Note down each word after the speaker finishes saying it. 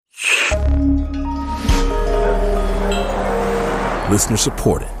Listener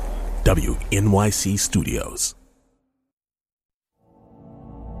supported. WNYC Studios.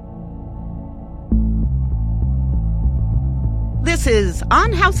 This is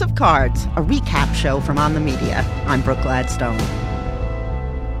On House of Cards, a recap show from On the Media. I'm Brooke Gladstone.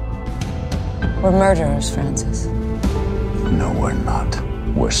 We're murderers, Francis. No, we're not.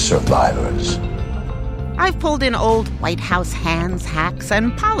 We're survivors. I've pulled in old White House hands, hacks,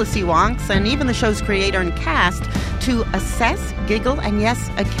 and policy wonks, and even the show's creator and cast to assess, giggle, and yes,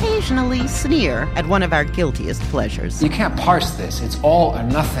 occasionally sneer at one of our guiltiest pleasures. You can't parse this. It's all or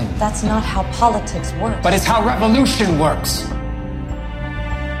nothing. That's not how politics works. But it's how revolution works.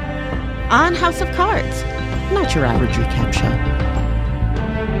 On House of Cards, not your average recap show.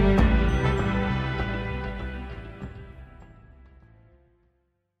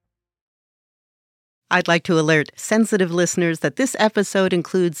 I'd like to alert sensitive listeners that this episode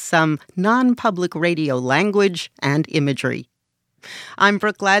includes some non-public radio language and imagery. I'm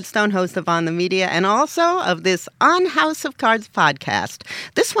Brooke Gladstone, host of On the Media, and also of this On House of Cards podcast.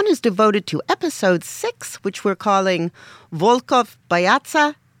 This one is devoted to episode 6, which we're calling Volkov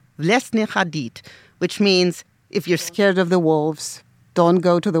Boyatsa Vlesny Khadit, which means, if you're scared of the wolves, don't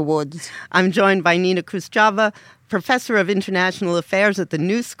go to the woods. I'm joined by Nina Khrushcheva, professor of international affairs at the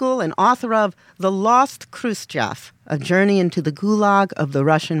New School and author of The Lost Khrushchev, A Journey into the Gulag of the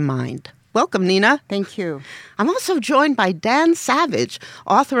Russian Mind. Welcome, Nina. Thank you. I'm also joined by Dan Savage,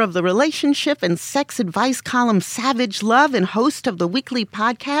 author of the relationship and sex advice column Savage Love and host of the weekly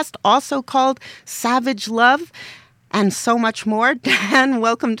podcast, also called Savage Love, and so much more. Dan,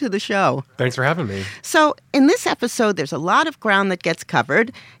 welcome to the show. Thanks for having me. So in this episode, there's a lot of ground that gets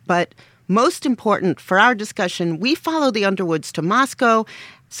covered, but most important for our discussion, we follow the Underwoods to Moscow.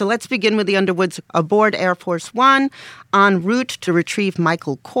 So let's begin with the Underwoods aboard Air Force One, en route to retrieve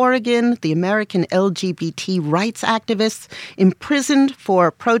Michael Corrigan, the American LGBT rights activist, imprisoned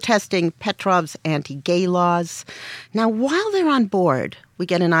for protesting Petrov's anti-gay laws. Now, while they're on board, we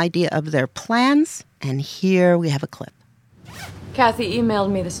get an idea of their plans, and here we have a clip. Kathy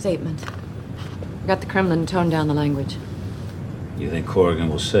emailed me the statement. I got the Kremlin to tone down the language. You think Corrigan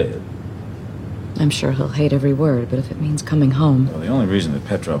will say it? I'm sure he'll hate every word, but if it means coming home... Well, the only reason that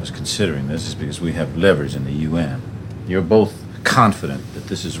Petrov is considering this is because we have leverage in the UN. You're both confident that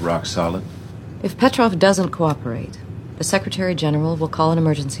this is rock solid? If Petrov doesn't cooperate, the Secretary General will call an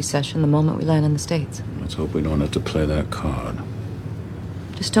emergency session the moment we land in the States. Let's hope we don't have to play that card.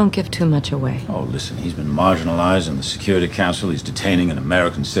 Just don't give too much away. Oh, listen, he's been marginalized in the Security Council. He's detaining an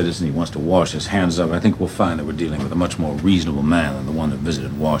American citizen. He wants to wash his hands of it. I think we'll find that we're dealing with a much more reasonable man than the one that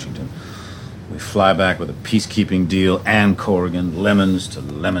visited Washington. We fly back with a peacekeeping deal and Corrigan, lemons to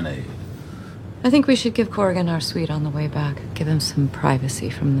lemonade. I think we should give Corrigan our suite on the way back. Give him some privacy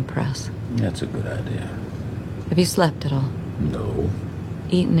from the press. That's a good idea. Have you slept at all? No.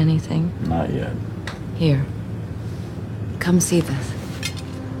 Eaten anything? Not yet. Here. Come see this.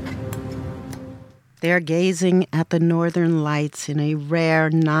 They're gazing at the northern lights in a rare,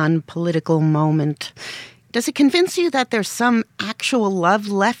 non-political moment. Does it convince you that there's some actual love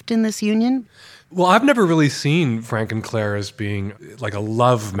left in this union? Well, I've never really seen Frank and Claire as being like a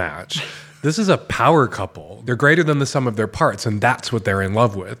love match. This is a power couple. They're greater than the sum of their parts, and that's what they're in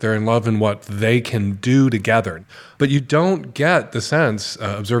love with. They're in love in what they can do together. But you don't get the sense,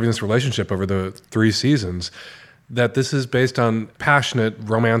 observing this relationship over the 3 seasons, that this is based on passionate,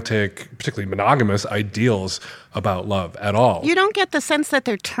 romantic, particularly monogamous ideals about love at all. You don't get the sense that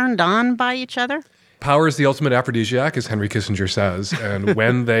they're turned on by each other? Power is the ultimate aphrodisiac, as Henry Kissinger says. And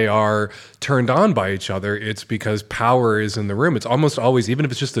when they are turned on by each other, it's because power is in the room. It's almost always, even if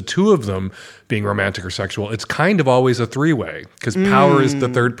it's just the two of them being romantic or sexual, it's kind of always a 3-way, because power is the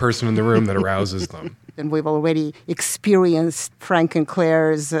third person in the room that arouses them. And we've already experienced Frank and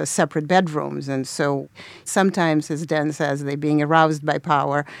Claire's separate bedrooms. And so sometimes, as Dan says, they're being aroused by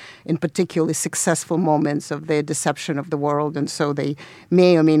power in particularly successful moments of their deception of the world. And so they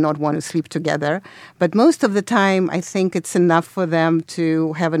may or may not want to sleep together. But most of the time, I think it's enough for them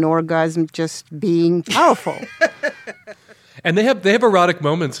to have an orgasm just being powerful. And they have erotic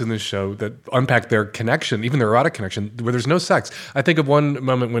moments in this show that unpack their connection, even their erotic connection, where there's no sex. I think of one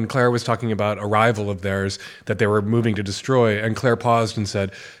moment when Claire was talking about a rival of theirs that they were moving to destroy, and Claire paused and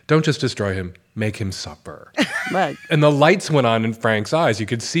said, "Don't just destroy him, make him supper." Right. And the lights went on in Frank's eyes. You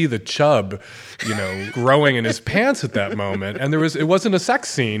could see the chub, growing in his pants at that moment. And it wasn't a sex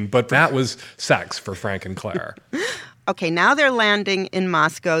scene, but that was sex for Frank and Claire. Okay, now they're landing in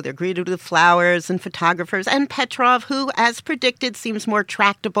Moscow. They're greeted with flowers and photographers. And Petrov, who, as predicted, seems more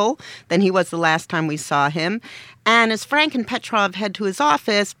tractable than he was the last time we saw him. And as Frank and Petrov head to his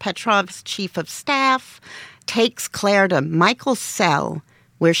office, Petrov's chief of staff takes Claire to Michael's cell,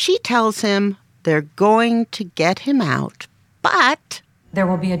 where she tells him they're going to get him out, but... There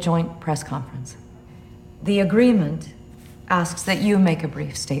will be a joint press conference. The agreement asks that you make a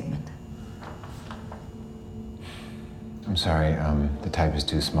brief statement. I'm sorry, the type is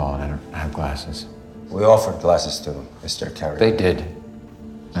too small and I don't have glasses. We offered glasses to Mr. Carey. They did.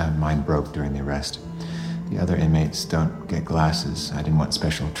 Mine broke during the arrest. The other inmates don't get glasses. I didn't want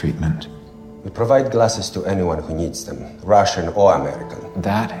special treatment. We provide glasses to anyone who needs them, Russian or American.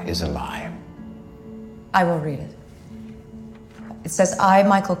 That is a lie. I will read it. It says, I,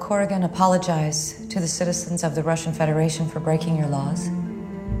 Michael Corrigan, apologize to the citizens of the Russian Federation for breaking your laws.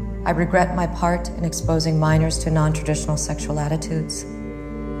 I regret my part in exposing minors to non-traditional sexual attitudes.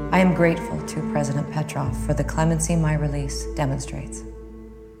 I am grateful to President Petrov for the clemency my release demonstrates.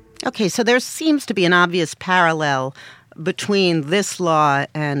 Okay, so there seems to be an obvious parallel between this law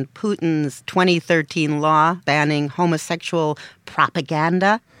and Putin's 2013 law banning homosexual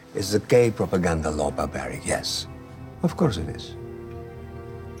propaganda. Is the gay propaganda law barbaric? Yes. Of course it is.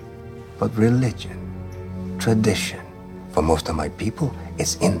 But religion, tradition, for most of my people,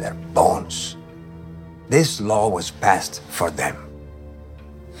 is in their bones. This law was passed for them.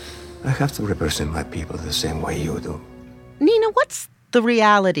 I have to represent my people the same way you do. Nina, what's the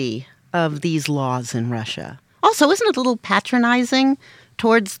reality of these laws in Russia? Also, isn't it a little patronizing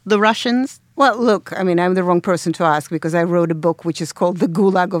towards the Russians? Well, look, I mean, I'm the wrong person to ask because I wrote a book which is called The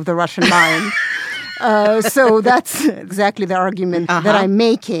Gulag of the Russian Mind. So that's exactly the argument that I'm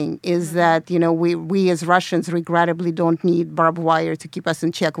making, is that, you know, we as Russians regrettably don't need barbed wire to keep us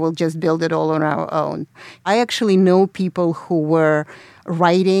in check. We'll just build it all on our own. I actually know people who were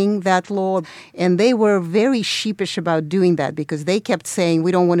writing that law, and they were very sheepish about doing that because they kept saying,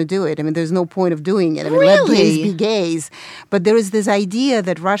 we don't want to do it. I mean, there's no point of doing it. I mean, let gays be gays. But there is this idea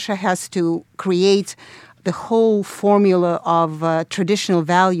that Russia has to create the whole formula of traditional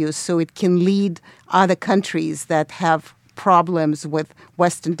values so it can lead other countries that have problems with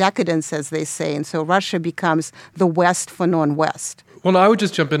Western decadence, as they say. And so Russia becomes the West for non-West. Well, I would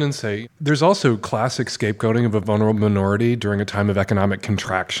just jump in and say there's also classic scapegoating of a vulnerable minority during a time of economic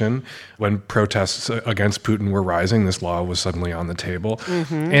contraction. When protests against Putin were rising, this law was suddenly on the table.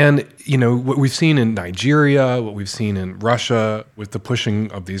 And, you know, what we've seen in Nigeria, what we've seen in Russia with the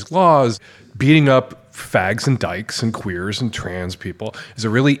pushing of these laws, beating up fags and dykes and queers and trans people is a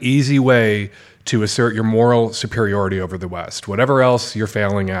really easy way to assert your moral superiority over the West. Whatever else you're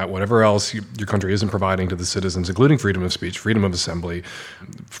failing at, whatever else your country isn't providing to the citizens, including freedom of speech, freedom of assembly,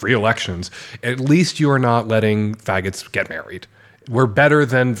 free elections, at least you are not letting faggots get married. We're better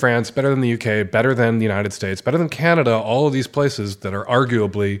than France, better than the UK, better than the United States, better than Canada, all of these places that are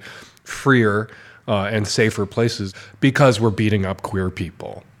arguably freer and safer places because we're beating up queer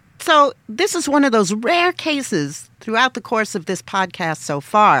people. So this is one of those rare cases throughout the course of this podcast so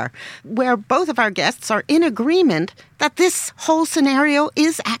far where both of our guests are in agreement that this whole scenario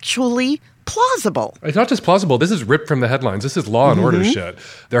is actually plausible. It's not just plausible. This is ripped from the headlines. This is law and order shit.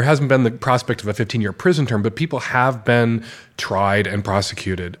 There hasn't been the prospect of a 15-year prison term, but people have been tried and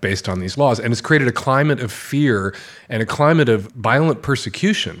prosecuted based on these laws. And it's created a climate of fear and a climate of violent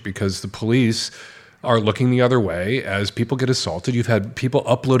persecution because the police are looking the other way as people get assaulted. You've had people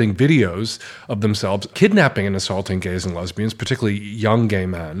uploading videos of themselves kidnapping and assaulting gays and lesbians, particularly young gay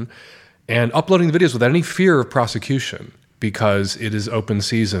men, and uploading videos without any fear of prosecution because it is open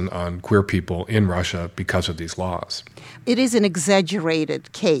season on queer people in Russia because of these laws. It is an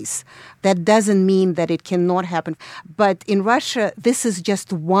exaggerated case. That doesn't mean that it cannot happen. But in Russia, this is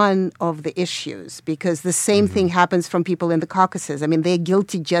just one of the issues because the same thing happens from people in the Caucasus. I mean, they're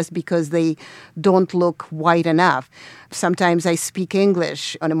guilty just because they don't look white enough. Sometimes I speak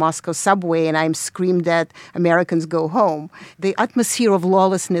English on a Moscow subway and I'm screamed at, Americans go home. The atmosphere of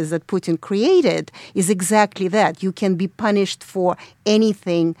lawlessness that Putin created is exactly that. You can be punished for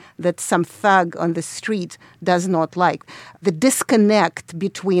anything that some thug on the street does not like. The disconnect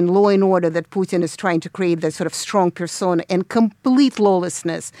between law and order that Putin is trying to create, that sort of strong persona, and complete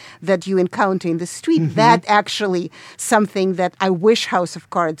lawlessness that you encounter in the street, that actually something that I wish House of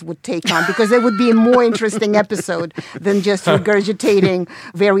Cards would take on, because it would be a more interesting episode than just regurgitating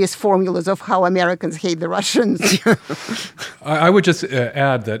various formulas of how Americans hate the Russians. I would just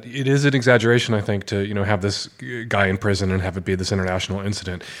add that it is an exaggeration, I think, to have this guy in prison and have it be this international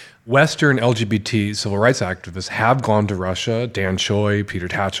incident. Western LGBT civil rights activists have gone to Russia. Dan Choi, Peter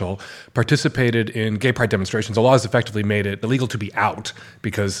Tatchell, participated in gay pride demonstrations. The law has effectively made it illegal to be out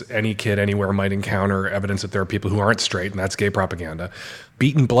because any kid anywhere might encounter evidence that there are people who aren't straight, and that's gay propaganda.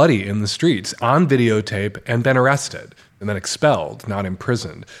 Beaten bloody in the streets on videotape and been arrested and then expelled, not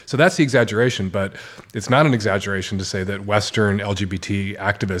imprisoned. So that's the exaggeration, but it's not an exaggeration to say that Western LGBT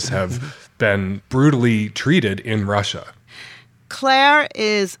activists have been brutally treated in Russia. Claire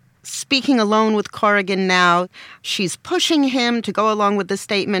is speaking alone with Corrigan now. She's pushing him to go along with the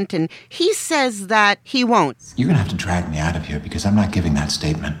statement, and he says that he won't. You're going to have to drag me out of here because I'm not giving that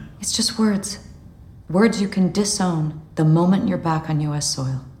statement. It's just words. Words you can disown the moment you're back on U.S.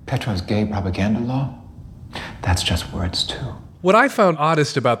 soil. Petrov's gay propaganda law? That's just words, too. What I found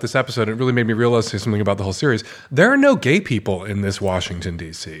oddest about this episode, it really made me realize something about the whole series, there are no gay people in this Washington,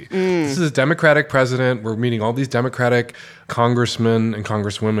 D.C. This is a Democratic president. We're meeting all these Democratic congressmen and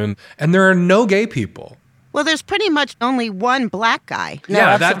congresswomen, and there are no gay people. Well, there's pretty much only one black guy. No,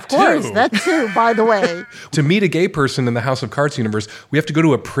 Yeah, that's, that of course, too. that too, by the way. To meet a gay person in the House of Cards universe, we have to go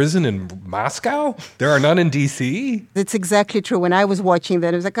to a prison in Moscow? There are none in D.C.? It's exactly true. When I was watching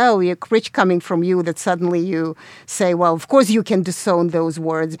that, it was like, oh, you're rich coming from you, that suddenly you say, well, of course you can disown those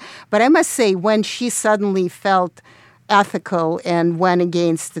words. But I must say, when she suddenly felt ethical and went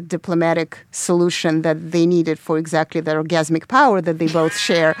against the diplomatic solution that they needed for exactly that orgasmic power that they both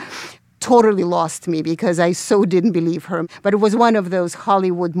share, totally lost me because I so didn't believe her. But it was one of those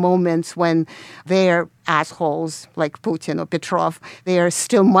Hollywood moments when they're assholes like Putin or Petrov. They are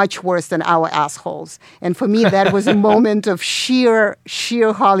still much worse than our assholes. And for me, that was a moment of sheer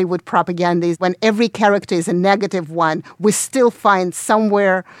Hollywood propaganda. When every character is a negative one, we still find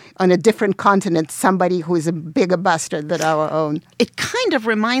somewhere on a different continent somebody who is a bigger bastard than our own. It kind of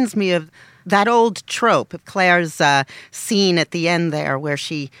reminds me of that old trope of Claire's scene at the end there where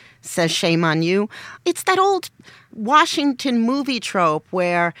she says, shame on you. It's that old Washington movie trope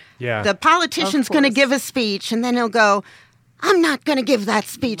where the politician's going to give a speech and then he'll go, I'm not going to give that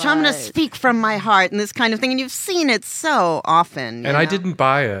speech. I'm going to speak from my heart and this kind of thing. And you've seen it so often. And I didn't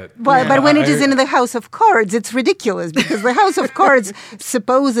buy it. But when it is in the House of Cards, it's ridiculous because the House of Cards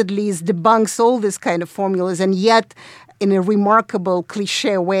supposedly debunks all this kind of formulas, and yet in a remarkable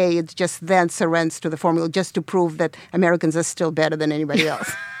cliche way, it just then surrenders to the formula just to prove that Americans are still better than anybody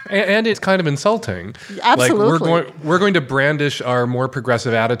else. And it's kind of insulting. Absolutely. Like we're going to brandish our more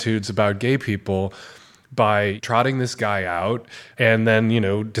progressive attitudes about gay people by trotting this guy out and then,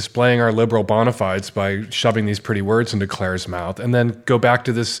 displaying our liberal bona fides by shoving these pretty words into Claire's mouth, and then go back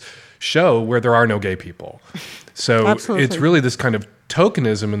to this show where there are no gay people. So It's really this kind of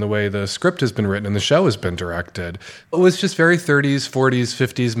tokenism in the way the script has been written and the show has been directed. It was just very 30s, 40s,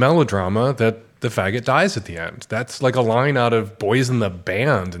 50s melodrama that the faggot dies at the end. That's like a line out of Boys in the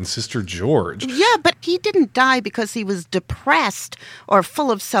Band and Sister George. Yeah, but he didn't die because he was depressed or full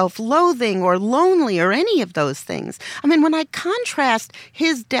of self-loathing or lonely or any of those things. I mean, when I contrast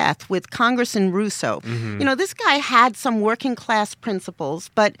his death with Congressman Russo, this guy had some working class principles,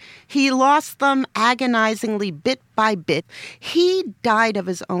 but he lost them agonizingly bit by bit. He died of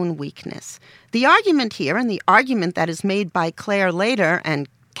his own weakness. The argument here, and the argument that is made by Claire later and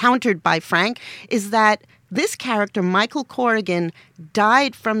countered by Frank, is that this character, Michael Corrigan,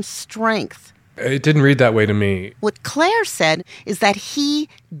 died from strength. It didn't read that way to me. What Claire said is that he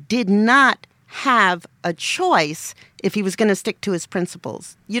did not have a choice if he was going to stick to his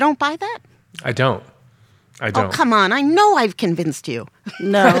principles. You don't buy that? I don't. Oh, come on. I know I've convinced you.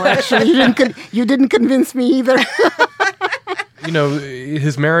 No, actually, you didn't convince me either.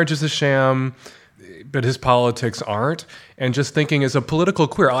 His marriage is a sham, but his politics aren't. And just thinking as a political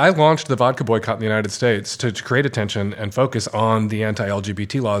queer, I launched the vodka boycott in the United States to create attention and focus on the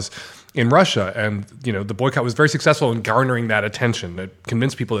anti-LGBT laws in Russia. And, the boycott was very successful in garnering that attention. It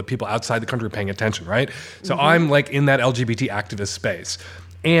convinced people that people outside the country are paying attention, right? So I'm like in that LGBT activist space.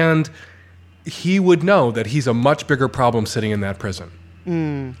 And he would know that he's a much bigger problem sitting in that prison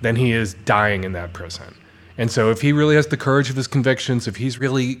than he is dying in that prison. And so if he really has the courage of his convictions, if he's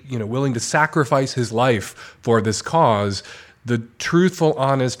really, willing to sacrifice his life for this cause, the truthful,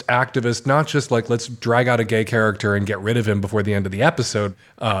 honest activist, not just like, let's drag out a gay character and get rid of him before the end of the episode,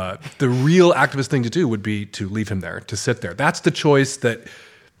 the real activist thing to do would be to leave him there, to sit there. That's the choice that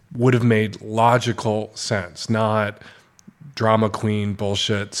would have made logical sense, not drama queen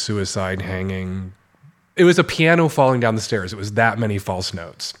bullshit, suicide hanging. It was a piano falling down the stairs. It was that many false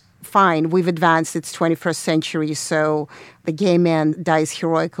notes. fine, we've advanced, it's 21st century, so the gay man dies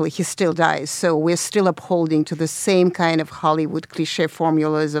heroically, he still dies. So we're still upholding to the same kind of Hollywood cliche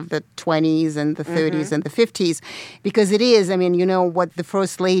formulas of the 20s and the 30s and the 50s. Because it is, I mean, you know what, the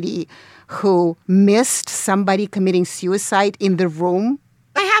First Lady who missed somebody committing suicide in the room.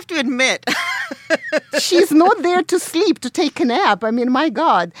 I have to admit. She's not there to sleep, to take a nap. I mean, my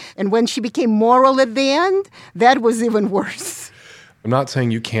God. And when she became moral at the end, that was even worse. I'm not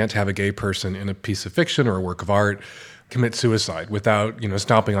saying you can't have a gay person in a piece of fiction or a work of art commit suicide without,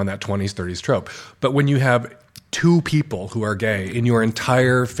 stomping on that 20s, 30s trope. But when you have two people who are gay in your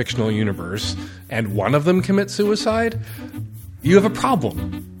entire fictional universe and one of them commits suicide, you have a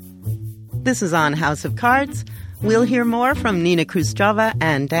problem. This is on House of Cards. We'll hear more from Nina Khrushcheva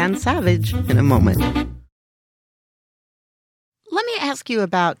and Dan Savage in a moment. Let me ask you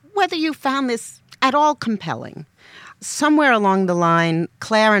about whether you found this at all compelling. Somewhere along the line,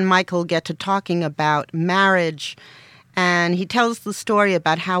 Claire and Michael get to talking about marriage, and he tells the story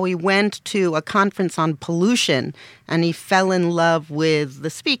about how he went to a conference on pollution, and he fell in love with the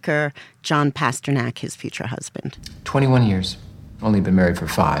speaker, John Pasternak, his future husband. 21 years. Only been married for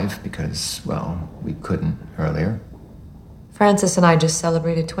 5 because, well, we couldn't earlier. Francis and I just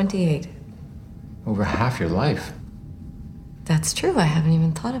celebrated 28. Over half your life. That's true. I haven't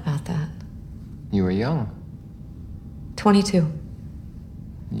even thought about that. You were young. 22.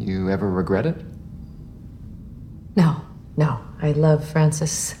 You ever regret it? No. I love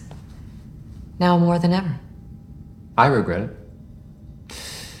Francis now more than ever. I regret it.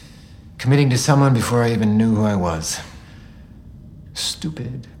 Committing to someone before I even knew who I was.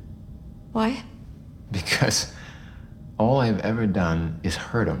 Stupid. Why? Because all I've ever done is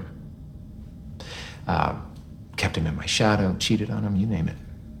hurt him. Kept him in my shadow, cheated on him, you name it.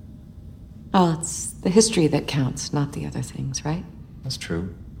 Well, it's the history that counts, not the other things, right? That's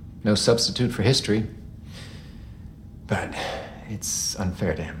true. No substitute for history. But it's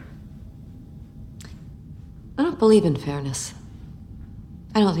unfair to him. I don't believe in fairness.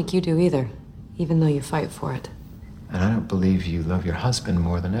 I don't think you do either, even though you fight for it. And I don't believe you love your husband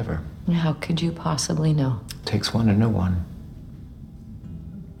more than ever. How could you possibly know? It takes one to know one.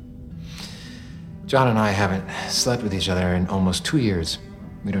 John and I haven't slept with each other in almost 2 years.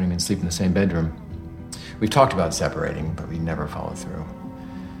 We don't even sleep in the same bedroom. We've talked about separating, but we never follow through.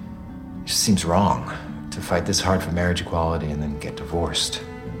 It just seems wrong to fight this hard for marriage equality and then get divorced.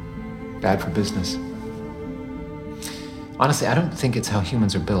 Bad for business. Honestly, I don't think it's how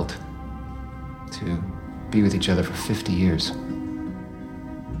humans are built. To be with each other for 50 years.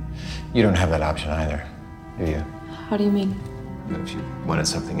 You don't have that option either, do you? How do you mean? If you wanted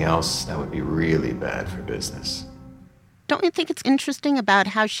something else, that would be really bad for business. Don't you think it's interesting about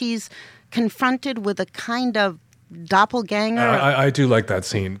how she's confronted with a kind of doppelganger? I do like that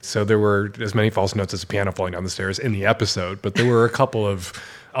scene. So there were as many false notes as a piano falling down the stairs in the episode, but there were a couple of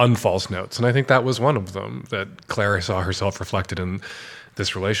unfalse notes. And I think that was one of them, that Claire saw herself reflected in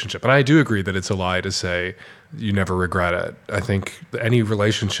this relationship. And I do agree that it's a lie to say you never regret it. I think any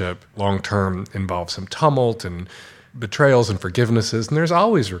relationship long-term involves some tumult and betrayals and forgivenesses, and there's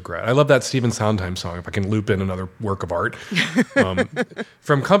always regret. I love that Stephen Sondheim song, if I can loop in another work of art,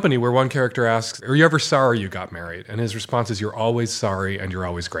 from Company, where one character asks, are you ever sorry you got married? And his response is, you're always sorry and you're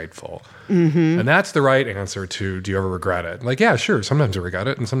always grateful. Mm-hmm. And that's the right answer to, do you ever regret it? Like, yeah, sure, sometimes I regret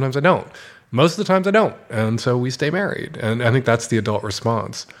it and sometimes I don't. Most of the times I don't, and so we stay married. And I think that's the adult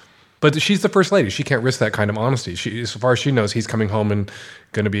response. But she's the first lady. She can't risk that kind of honesty. As far as she knows, he's coming home and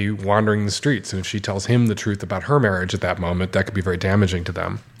going to be wandering the streets. And if she tells him the truth about her marriage at that moment, that could be very damaging to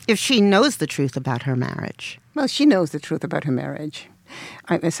them. If she knows the truth about her marriage. Well, she knows the truth about her marriage.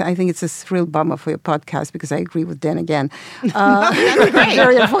 I think it's a real bummer for your podcast because I agree with Dan again. That's great.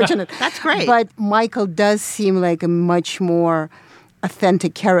 Very unfortunate. That's great. But Michael does seem like a much more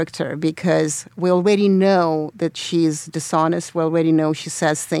authentic character because we already know that she's dishonest. We already know she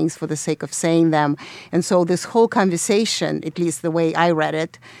says things for the sake of saying them. And so this whole conversation, at least the way I read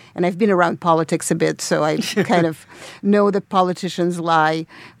it, and I've been around politics a bit, so I kind of know that politicians lie.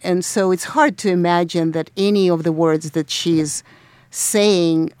 And so it's hard to imagine that any of the words that she's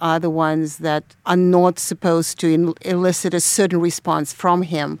saying are the ones that are not supposed to elicit a certain response from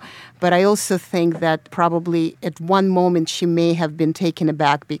him. But I also think that probably at one moment she may have been taken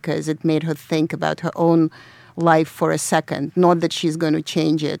aback because it made her think about her own life for a second. Not that she's going to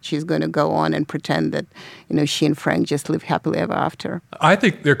change it. She's going to go on and pretend that, she and Frank just live happily ever after. I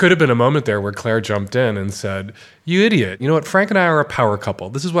think there could have been a moment there where Claire jumped in and said, You idiot. You know what? Frank and I are a power couple.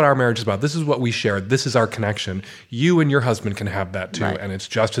 This is what our marriage is about. This is what we share. This is our connection. You and your husband can have that too, and it's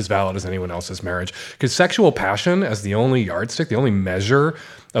just as valid as anyone else's marriage. Because sexual passion as the only yardstick, the only measure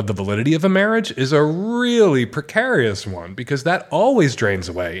of the validity of a marriage is a really precarious one, because that always drains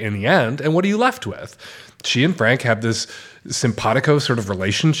away in the end. And what are you left with? She and Frank have this simpatico sort of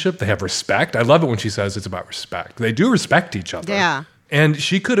relationship. They have respect. I love it when she says it's about respect. They do respect each other. Yeah. And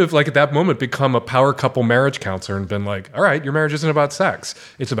she could have, like, at that moment, become a power couple marriage counselor and been like, all right, your marriage isn't about sex.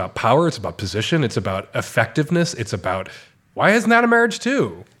 It's about power. It's about position. It's about effectiveness. It's about, why isn't that a marriage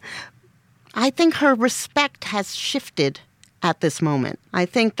too? I think her respect has shifted at this moment. I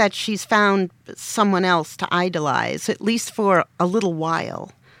think that she's found someone else to idolize, at least for a little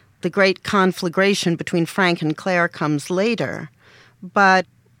while. The great conflagration between Frank and Claire comes later. But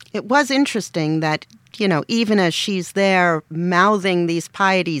it was interesting that, you know, even as she's there mouthing these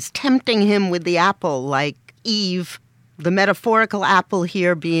pieties, tempting him with the apple like Eve, the metaphorical apple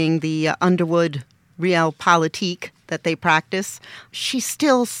here being the Underwood realpolitik that they practice, she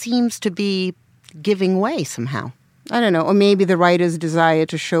still seems to be giving way somehow. I don't know, or maybe the writer's desire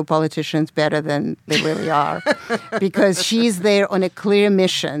to show politicians better than they really are. Because she's there on a clear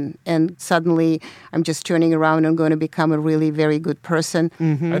mission, and suddenly I'm just turning around and going to become a really very good person.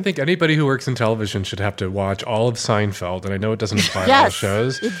 I think anybody who works in television should have to watch all of Seinfeld, and I know it doesn't apply to all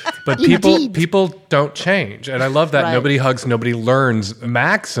shows, but people don't change. And I love that nobody hugs, nobody learns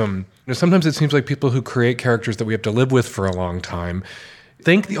maxim. You know, sometimes it seems like people who create characters that we have to live with for a long time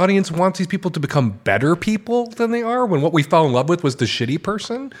think the audience wants these people to become better people than they are, when what we fell in love with was the shitty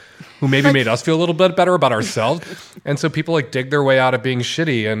person who maybe made us feel a little bit better about ourselves. And so people like dig their way out of being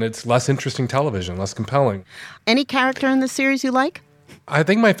shitty, and it's less interesting television, less compelling. Any character in the series you like? I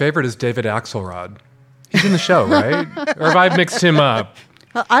think my favorite is David Axelrod. He's in the show, right? Or have I mixed him up?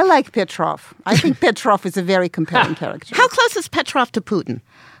 Well, I like Petrov. I think Petrov is a very compelling character. How close is Petrov to Putin?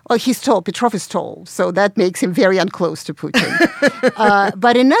 Well, he's tall. Petrov is tall, so that makes him very unclose to Putin.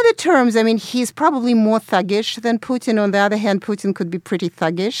 But in other terms, I mean, he's probably more thuggish than Putin. On the other hand, Putin could be pretty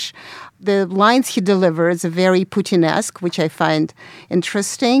thuggish. The lines he delivers are very Putin-esque, which I find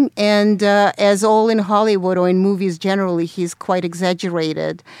interesting. And as all in Hollywood or in movies generally, he's quite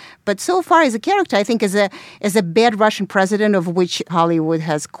exaggerated. But so far as a character, I think as a bad Russian president, of which Hollywood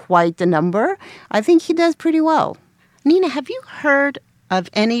has quite a number, I think he does pretty well. Nina, have you heard of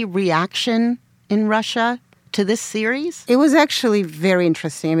any reaction in Russia to this series? It was actually very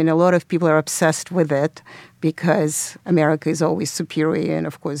interesting. I mean, a lot of people are obsessed with it because America is always superior, and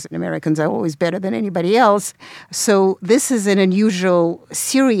of course, Americans are always better than anybody else. So this is an unusual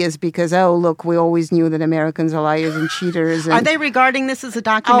series because, oh, look, we always knew that Americans are liars and cheaters. And are they regarding this as a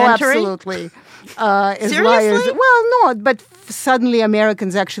documentary? Oh, absolutely. Seriously? Liars. Well, not, but suddenly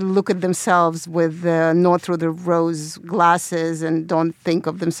Americans actually look at themselves with not through the rose glasses and don't think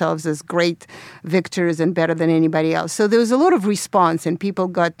of themselves as great victors and better than anybody else. So there was a lot of response, and people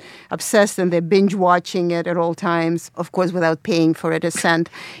got obsessed, and they're binge watching it at all times, of course, without paying for it a cent,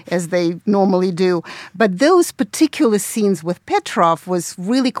 as they normally do. But those particular scenes with Petrov was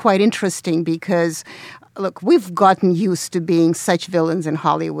really quite interesting because, look, we've gotten used to being such villains in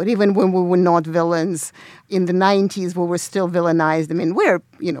Hollywood. Even when we were not villains in the 90s, we were still villainized. I mean, we're,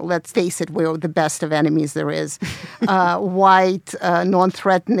 let's face it, we're the best of enemies there is. White,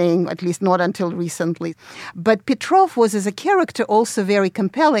 non-threatening, at least not until recently. But Petrov was, as a character, also very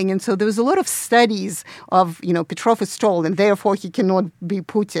compelling. And so there was a lot of studies of, Petrov is tall, and therefore he cannot be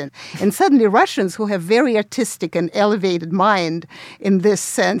Putin. And suddenly Russians, who have very artistic and elevated mind in this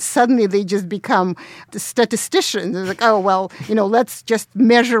sense, suddenly they just become statisticians. It's like, oh, well, let's just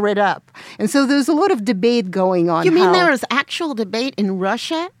measure it up. And so there's a lot of debate going on. You mean there is actual debate in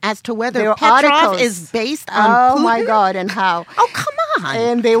Russia as to whether Petrov is based on Putin? Oh, my God, and how? Oh, come on.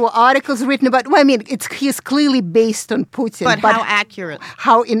 And there were articles written about, he's clearly based on Putin. But how accurate?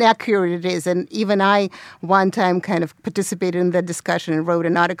 How inaccurate it is. And even I, one time, kind of participated in that discussion and wrote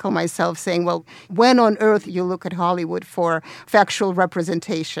an article myself saying, well, when on earth you look at Hollywood for factual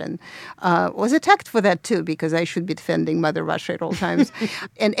representation? Was attacked for that, too, because I should be defending Mother Russia at all times.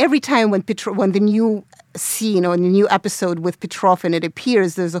 And every time when the new scene or the new episode with Petrov and it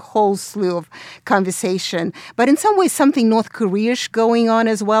appears, there's a whole slew of conversation. But in some ways, something North Korea-ish going on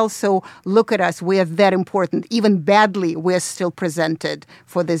as well. So look at us. We're that important. Even badly, we're still presented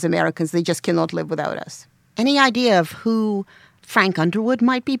for these Americans. They just cannot live without us. Any idea of who Frank Underwood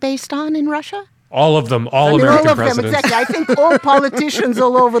might be based on in Russia? All of them, American all of presidents. Them, exactly. I think all politicians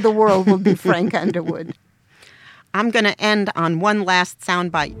all over the world will be Frank Underwood. I'm going to end on one last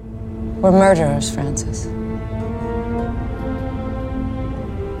soundbite. We're murderers, Francis.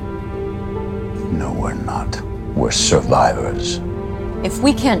 No, we're not. We're survivors. If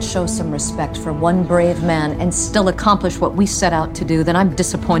we can't show some respect for one brave man and still accomplish what we set out to do, then I'm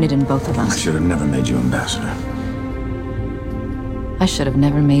disappointed in both of I us. should have never made you ambassador. I should have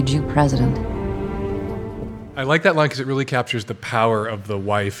never made you president. I like that line because it really captures the power of the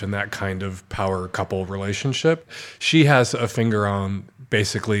wife in that kind of power couple relationship. She has a finger on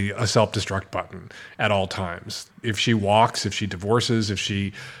basically a self-destruct button at all times. If she walks, if she divorces, if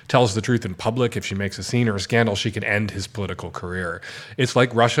she tells the truth in public, if she makes a scene or a scandal, she can end his political career. It's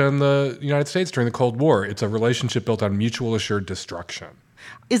like Russia and the United States during the Cold War. It's a relationship built on mutual assured destruction.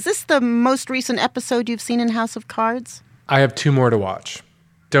 Is this the most recent episode you've seen in House of Cards? I have 2 more to watch.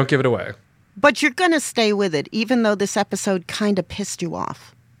 Don't give it away. But you're going to stay with it, even though this episode kind of pissed you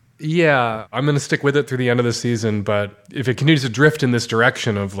off. Yeah, I'm going to stick with it through the end of the season, but if it continues to drift in this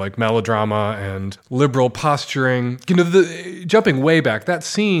direction of like melodrama and liberal posturing, jumping way back, that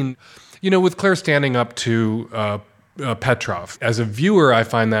scene, with Claire standing up to Petrov, as a viewer, I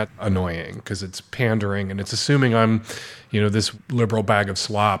find that annoying because it's pandering and it's assuming I'm, this liberal bag of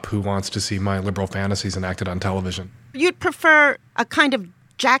slop who wants to see my liberal fantasies enacted on television. You'd prefer a kind of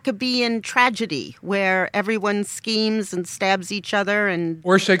Jacobean tragedy where everyone schemes and stabs each other and...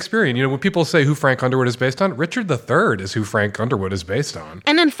 Or Shakespearean. When people say who Frank Underwood is based on, Richard III is who Frank Underwood is based on.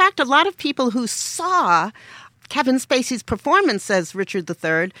 And in fact, a lot of people who saw Kevin Spacey's performance as Richard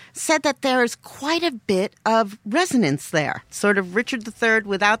III said that there's quite a bit of resonance there. Sort of Richard III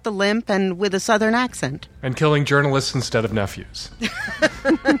without the limp and with a Southern accent. And killing journalists instead of nephews.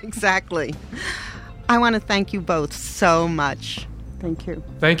 Exactly. I want to thank you both so much. Thank you.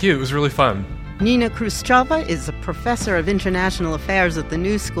 Thank you. It was really fun. Nina Khrushcheva is a professor of international affairs at the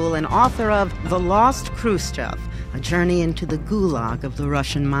New School and author of The Lost Khrushchev, a journey into the gulag of the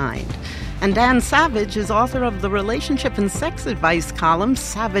Russian mind. And Dan Savage is author of the relationship and sex advice column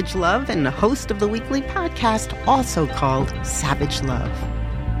Savage Love and the host of the weekly podcast also called Savage Love.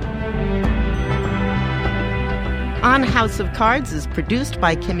 On House of Cards is produced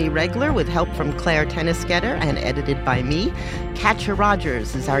by Kimmy Regler with help from Claire Tennisgetter and edited by me. Katja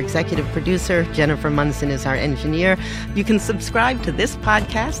Rogers is our executive producer. Jennifer Munson is our engineer. You can subscribe to this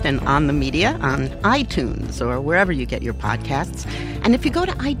podcast and On the Media on iTunes or wherever you get your podcasts. And if you go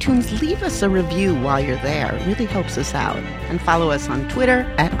to iTunes, leave us a review while you're there. It really helps us out. And follow us on Twitter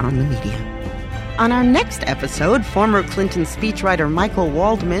 @OnTheMedia. On our next episode, former Clinton speechwriter Michael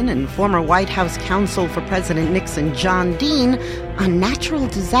Waldman and former White House counsel for President Nixon John Dean on natural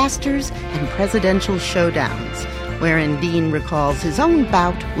disasters and presidential showdowns, wherein Dean recalls his own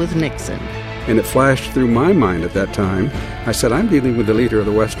bout with Nixon. And it flashed through my mind at that time. I said, I'm dealing with the leader of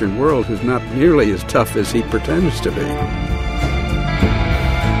the Western world who's not nearly as tough as he pretends to be.